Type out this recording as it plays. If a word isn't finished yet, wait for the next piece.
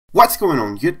What's going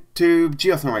on YouTube?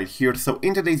 GeoSnow right here. So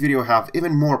in today's video I have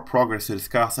even more progress to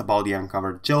discuss about the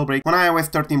Unc0ver jailbreak on iOS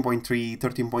 13.3,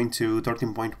 13.2,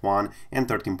 13.1 and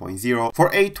 13.0 for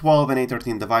A12 and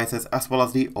A13 devices as well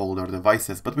as the older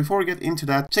devices. But before we get into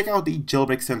that, check out the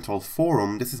Jailbreak Central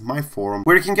forum. This is my forum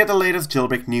where you can get the latest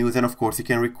jailbreak news and of course you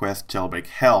can request jailbreak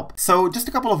help. So just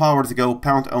a couple of hours ago,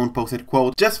 Pound posted,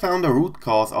 quote, "Just found the root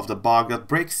cause of the bug that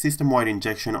breaks system-wide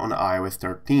injection on iOS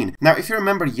 13. Now if you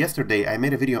remember yesterday I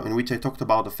made a video in which I talked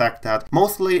about the fact that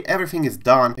mostly everything is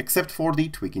done except for the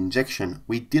tweak injection.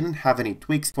 We didn't have any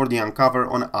tweaks for the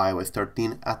Unc0ver on iOS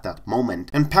 13 at that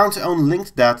moment. And Pound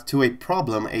linked that to a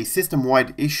problem, a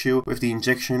system-wide issue with the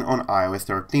injection on iOS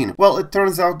 13. Well, it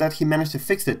turns out that he managed to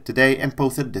fix it today and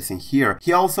posted this in here.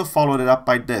 He also followed it up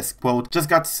by this, quote, "Just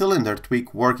got cylinder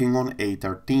tweak working on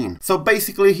A13. So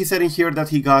basically he said in here that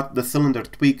he got the cylinder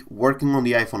tweak working on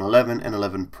the iPhone 11 and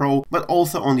 11 Pro, but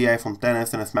also on the iPhone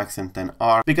XS and S Max and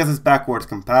XR, because it's backwards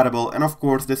compatible, and of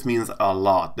course this means a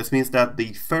lot. This means that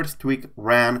the first tweak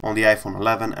ran on the iPhone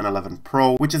 11 and 11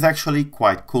 Pro, which is actually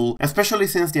quite cool, especially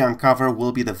since the Unc0ver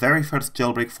will be the very first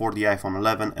jailbreak for the iPhone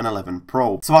 11 and 11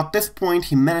 Pro. So at this point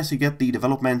he managed to get the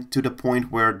development to the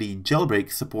point where the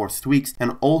jailbreak supports tweaks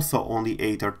and also on the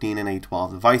A13 and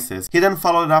A12 devices. He then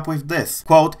followed it up with this,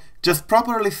 quote, "Just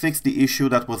properly fix the issue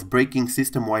that was breaking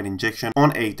system-wide injection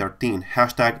on A13,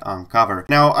 hashtag Unc0ver."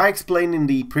 Now, I explained in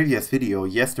the previous video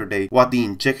yesterday what the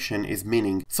injection is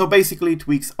meaning. So basically,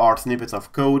 tweaks are snippets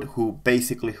of code who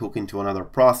basically hook into another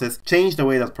process, change the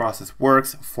way that process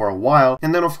works for a while,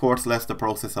 and then of course lets the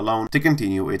process alone to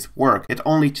continue its work. It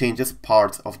only changes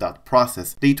parts of that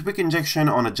process. The tweak injection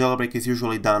on a jailbreak is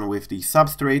usually done with the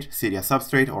substrate, Cydia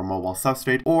substrate or mobile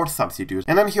substrate, or substitute.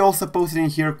 And then he also posted in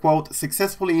here, quote,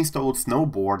 "Successfully installed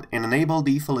Snowboard and enabled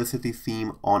the Felicity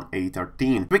theme on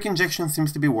A13. Tweak injection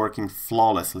seems to be working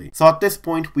flawlessly." So at this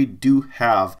point we do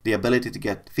have the ability to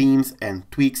get themes and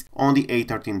tweaks on the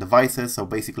A13 devices, so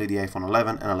basically the iPhone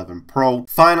 11 and 11 Pro.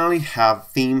 Finally have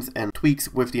themes and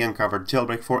tweaks with the Unc0ver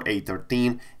jailbreak for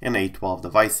A13 and A12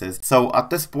 devices. So at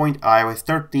this point iOS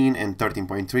 13 and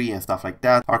 13.3 and stuff like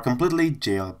that are completely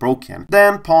jailbroken.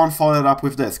 Then Pawn followed up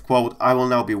with this, quote, "I will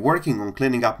now be working on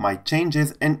cleaning up my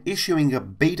changes and issuing a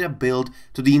beta build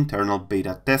to the internal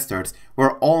beta testers.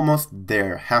 We're almost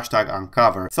there, hashtag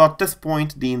Unc0ver." So at this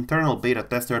point the internal beta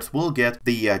testers will get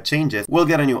the changes, will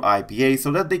get a new IPA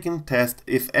so that they can test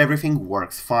if everything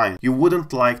works fine. You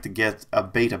wouldn't like to get a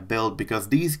beta build because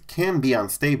these can be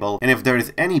unstable, and if there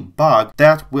is any bug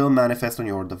that will manifest on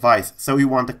your device. So you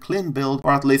want a clean build,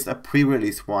 or at least a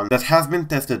pre-release one that has been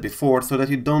tested before, so that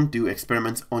you don't do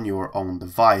experiments on your own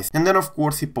device. And then of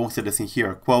course he posted this in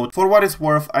here, quote, "For what it's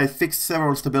worth, I fixed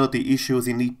several stability issues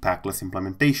in the packless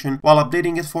implementation while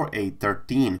updating it for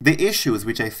A13. The issues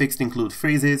which I fixed include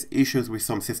freezes, issues with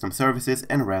some system services,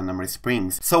 and random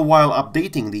resprings." So while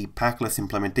updating the packless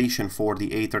implementation for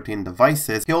the A13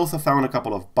 devices, he also found a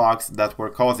couple of bugs that were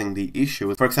causing the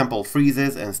issues, for example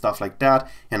freezes and stuff like that,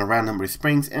 and random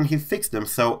resprings, and he fixed them.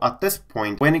 So at this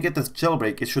point, when you get this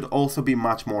jailbreak, it should also be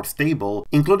much more stable,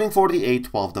 including for the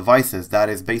A12 devices, that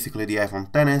is basically the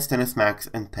iPhone XS, XS Max,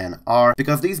 and XR,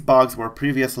 because these bugs were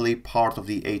previously part of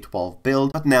the A12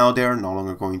 build, but now they're no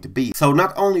longer going to be. So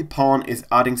not only Pawn is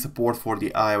adding support for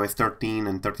the iOS 13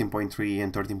 and 13.3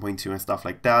 and 13.2 and stuff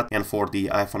like that, and for the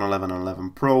iPhone 11 and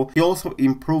 11 Pro, he also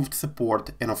improved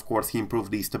support, and of course he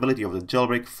improved the stability of the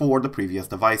jailbreak for the previous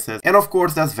devices, and of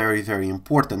course that's very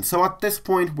important. So at this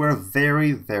point we're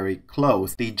very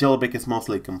close. The jailbreak is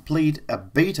mostly complete, a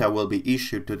beta will be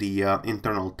issued to the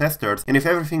internal testers, and if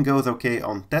everything goes okay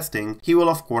on testing, he will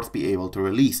of course be able to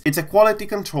release. It's a quality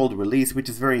controlled release, which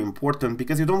is very important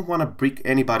because you don't want to break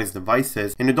anybody's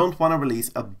devices and you don't want to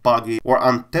release a buggy or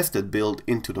untested build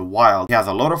into the wild. He has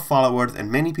a lot of followers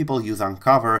and many people use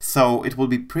Unc0ver, so it would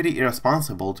be pretty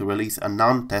irresponsible to release a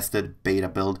non-tested beta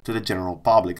build to the general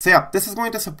public. So yeah, this is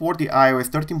going to support the iOS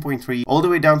 13.3 all the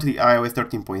way down to the iOS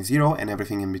 13.0 and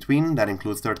everything in between. That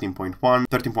includes 13.1,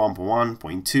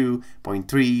 13.1.1.2,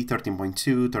 0.3,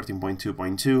 13.2,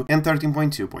 13.2.2, and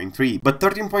 13.2.3. But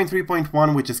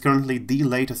 13.3.1, which is currently the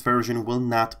latest version, will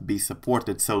not be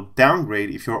supported, so downgrade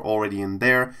if you're already in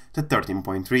there to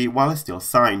 13.3 while it's still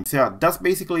signed. So yeah, that's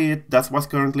basically it. That's what's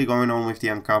currently going on with the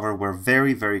Unc0ver. We're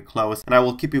very close, and I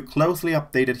will keep you closely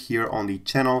updated here on the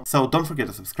channel, so don't forget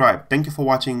to subscribe. Thank you for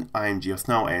watching. I am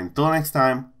GeoSnow, and until next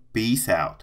time, peace out.